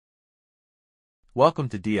Welcome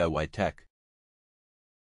to DIY Tech.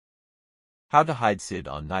 How to hide SSID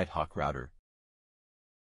on Nighthawk router.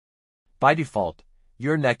 By default,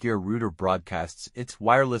 your Netgear router broadcasts its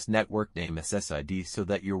wireless network name SSID so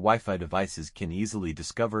that your Wi-Fi devices can easily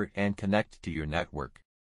discover and connect to your network.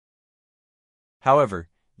 However,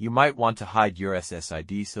 you might want to hide your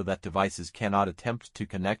SSID so that devices cannot attempt to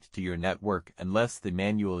connect to your network unless they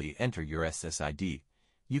manually enter your SSID.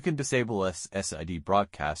 You can disable SSID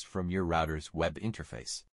broadcast from your router's web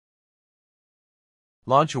interface.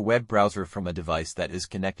 Launch a web browser from a device that is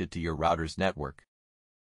connected to your router's network.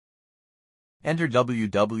 Enter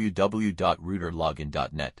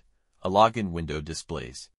www.routerlogin.net. A login window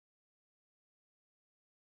displays.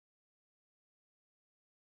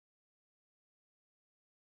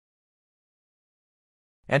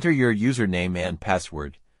 Enter your username and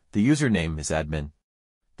password. The username is admin.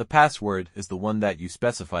 The password is the one that you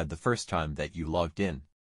specified the first time that you logged in.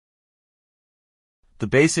 The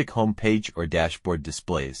basic home page or dashboard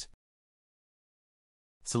displays.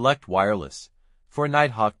 Select Wireless. For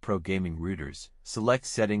Nighthawk Pro gaming routers, select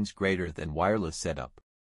Settings greater than Wireless Setup.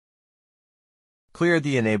 Clear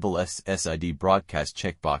the Enable SSID broadcast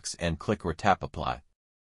checkbox and click or tap Apply.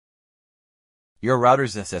 Your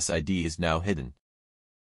router's SSID is now hidden.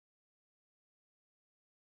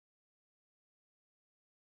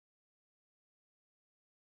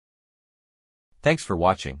 Thanks for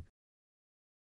watching.